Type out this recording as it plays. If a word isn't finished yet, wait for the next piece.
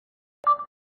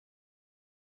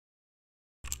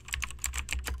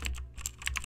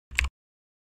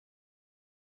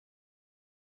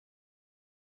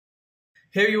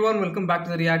Hey everyone, welcome back to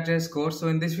the React.js course. So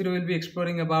in this video, we'll be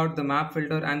exploring about the map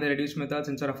filter and the reduce methods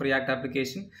inside of a React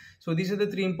application. So these are the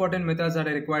three important methods that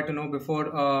are required to know before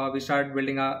we start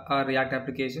building our React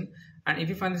application. And if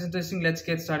you find this interesting, let's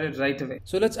get started right away.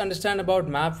 So let's understand about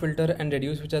map, filter and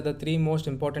reduce, which are the three most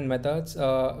important methods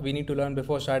we need to learn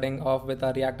before starting off with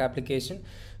our React application.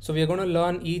 So we are going to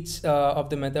learn each of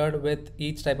the method with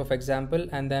each type of example,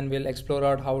 and then we'll explore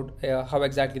out how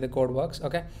exactly the code works.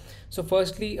 Okay. So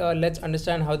firstly, let's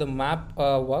understand how the map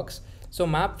works. So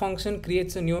map function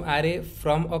creates a new array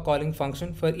from a calling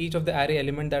function for each of the array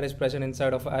element that is present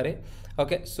inside of array.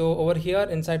 Okay, so over here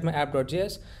inside my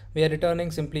app.js, we are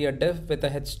returning simply a div with a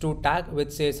h2 tag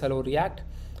which says hello React.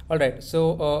 All right,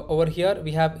 so over here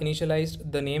we have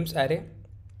initialized the names array,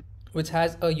 which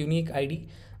has a unique ID,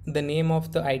 the name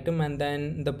of the item, and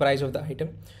then the price of the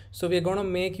item. So we are going to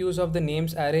make use of the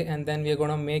names array, and then we are going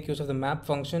to make use of the map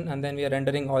function, and then we are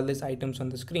rendering all these items on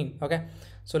the screen. Okay,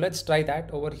 so let's try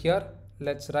that. Over here,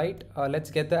 let's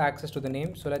get the access to the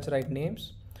name. So let's write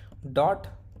names dot,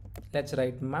 let's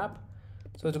write map.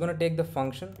 So it's going to take the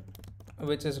function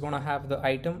which is going to have the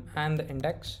item and the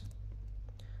index.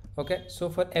 Okay, so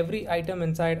for every item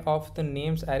inside of the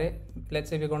names array, let's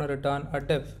say we're going to return a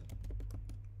div.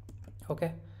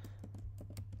 Okay,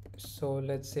 so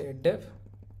let's say a div,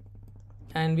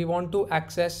 and we want to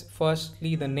access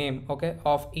firstly the name, okay,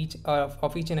 of each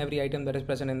and every item that is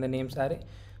present in the names array.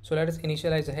 So let us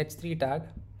initialize a h3 tag,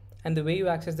 and the way you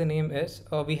access the name is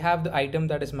we have the item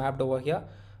that is mapped over here,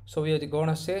 so we are going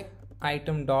to say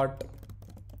item dot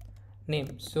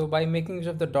name. So by making use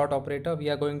of the dot operator, we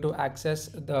are going to access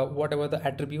the whatever the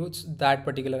attributes that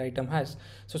particular item has.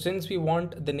 So since we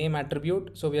want the name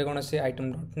attribute, so we are going to say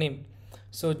item dot name.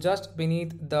 So just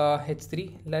beneath the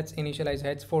h3, let's initialize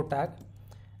h4 tag,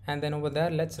 and then over there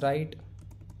let's write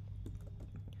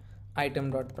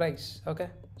item dot price. Okay,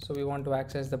 so we want to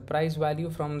access the price value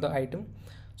from the item,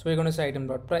 so we're going to say item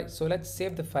dot price. So let's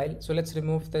save the file. So let's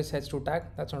remove this h2 tag,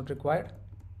 that's not required.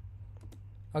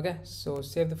 Okay, so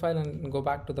save the file and go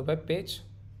back to the web page.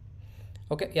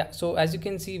 Okay, yeah, so as you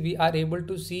can see, we are able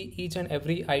to see each and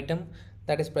every item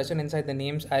that is present inside the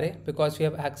names array because we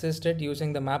have accessed it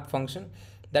using the map function,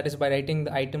 that is by writing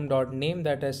the item dot name,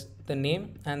 that is the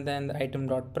name, and then the item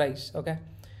dot price. Okay,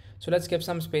 so let's give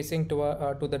some spacing to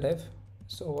the div.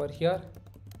 So over here,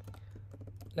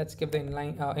 let's give the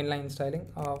inline styling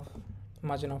of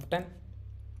margin of 10,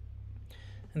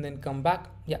 and then come back.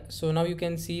 Yeah, so now you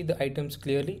can see the items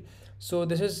clearly. So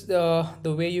this is the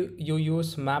way you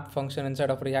use map function inside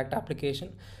of React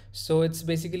application. So it's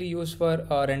basically used for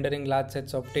rendering large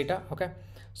sets of data. Okay,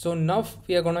 so now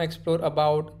we are going to explore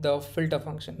about the filter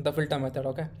function, the filter method.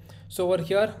 Okay, so over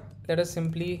here, let us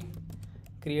simply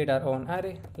create our own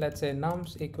array. Let's say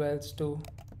nums equals to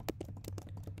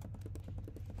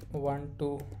 1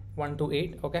 to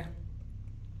 8. Okay,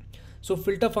 so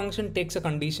filter function takes a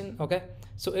condition. Okay,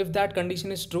 so if that condition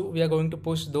is true, we are going to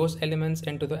push those elements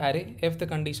into the array. If the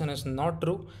condition is not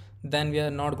true, then we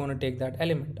are not going to take that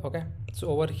element. Okay, so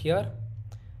over here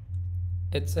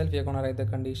itself, we are going to write the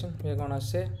condition. We are going to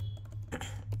say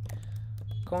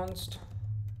const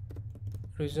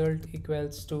result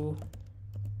equals to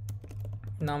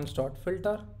nums dot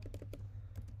filter.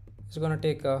 It's going to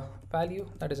take a value,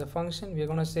 that is a function. We are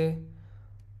going to say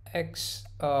x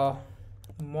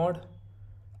mod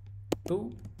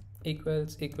 2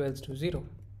 equals to 0.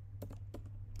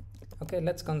 Okay,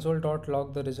 let's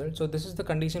console.log the result. So this is the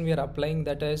condition we are applying,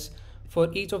 that is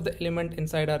for each of the element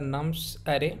inside our nums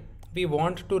array, we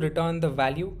want to return the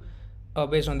value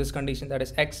based on this condition, that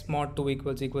is x mod 2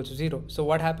 equals to 0. So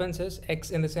what happens is x,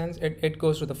 in the sense it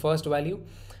goes to the first value,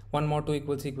 1 mod 2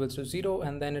 equals to 0,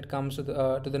 and then it comes to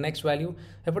the next value.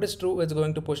 If it is true, it's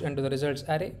going to push into the results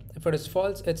array. If it is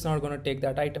false, it's not going to take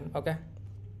that item. Okay,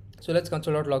 so let's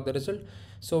console.log the result.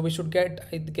 So we should get,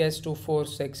 I guess,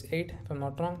 2468 if I'm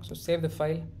not wrong. So save the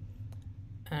file,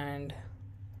 and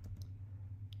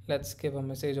let's give a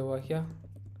message over here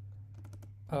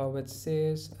which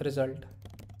says result.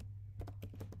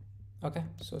 Okay,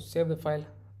 so save the file,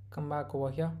 come back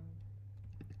over here,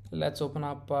 let's open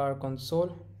up our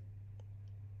console.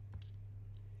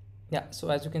 Yeah, so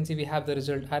as you can see, we have the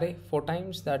result array 4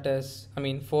 times, that is,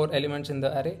 4 elements in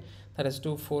the array, that is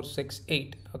 2 4 6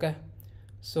 8. Okay,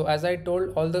 so as I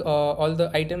told, all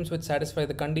the items which satisfy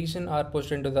the condition are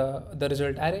pushed into the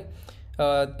result array.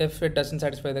 If it doesn't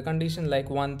satisfy the condition, like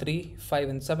 1 3 5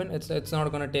 and 7, it's not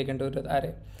going to take into the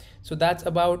array. So that's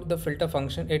about the filter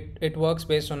function. It works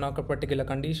based on a particular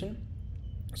condition.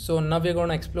 So now we're going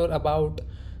to explore about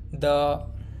the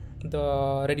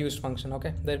reduced function.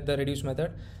 Okay, the reduce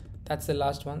method, that's the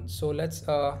last one. So let's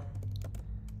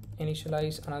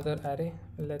initialize another array.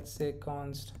 Let's say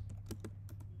const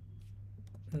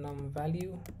num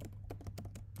value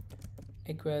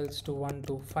equals to 1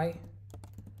 to 5.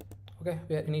 Okay,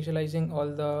 we are initializing all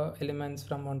the elements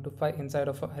from 1 to 5 inside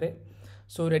of an array.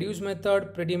 So reduce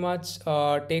method pretty much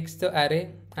takes the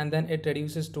array and then it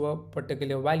reduces to a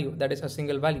particular value, that is a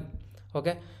single value.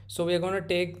 Okay, so we are going to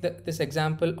take this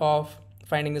example of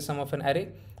finding the sum of an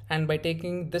array, and by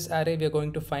taking this array we are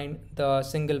going to find the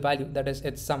single value, that is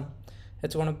its sum.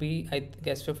 It's going to be, I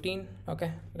guess, 15.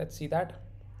 Okay, let's see that.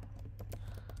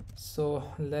 So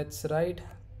let's write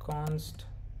const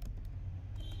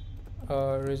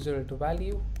result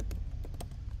value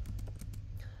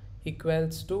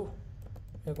equals to,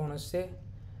 we're going to say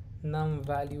num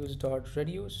values dot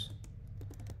reduce.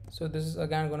 So this is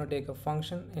again going to take a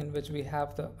function in which we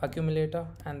have the accumulator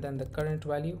and then the current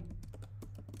value.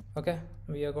 Okay,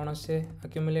 we are going to say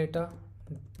accumulator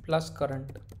plus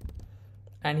current,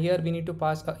 and here we need to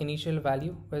pass an initial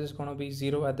value which is going to be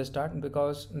 0 at the start,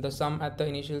 because the sum at the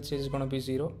initial stage is going to be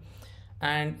 0,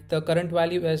 and the current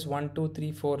value is 1 2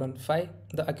 3 4 and 5.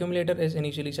 The accumulator is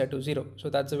initially set to 0, so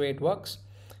that's the way it works.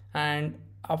 And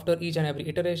after each and every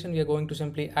iteration we are going to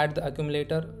simply add the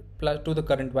accumulator plus to the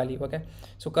current value. Okay,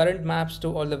 so current maps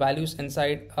to all the values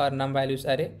inside our num values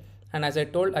array, and as I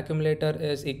told, accumulator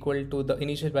is equal to the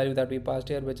initial value that we passed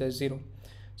here, which is 0.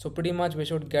 So pretty much we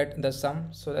should get the sum.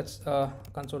 So let's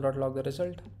console.log the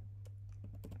result.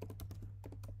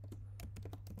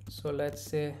 So let's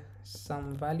say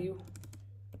sum value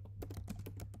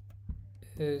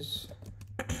is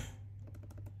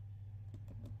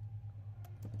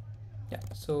yeah,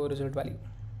 so result value.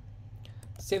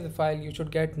 Save the file. You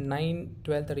should get 9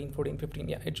 12 13 14 15.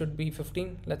 Yeah, it should be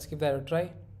 15. Let's give that a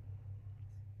try.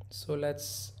 So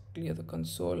let's clear the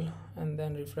console and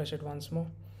then refresh it once more.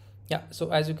 Yeah, so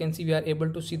as you can see, we are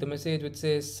able to see the message which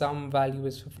says sum value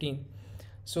is 15.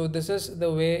 So this is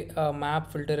the way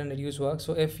map, filter and reduce works.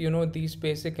 So if you know these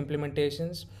basic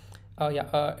implementations,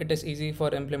 it is easy for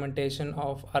implementation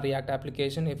of a React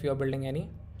application if you are building any.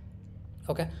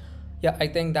 Okay, yeah, I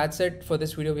think that's it for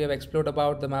this video. We have explored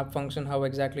about the map function, how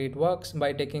exactly it works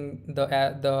by taking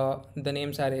the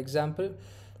names array example,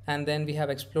 and then we have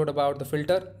explored about the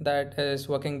filter that is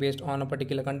working based on a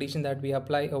particular condition that we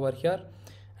apply over here,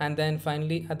 and then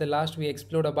finally at the last we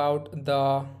explored about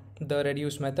the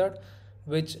reduce method,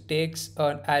 which takes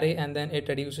an array and then it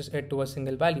reduces it to a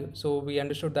single value. So we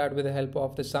understood that with the help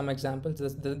of the sum examples,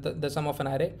 the sum of an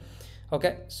array.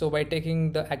 Okay, so by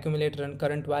taking the accumulator and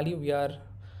current value, we are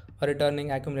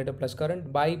returning accumulator plus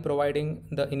current by providing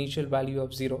the initial value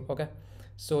of 0. Okay,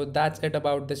 so that's it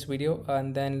about this video,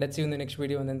 and then let's see you in the next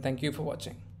video, and then thank you for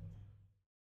watching.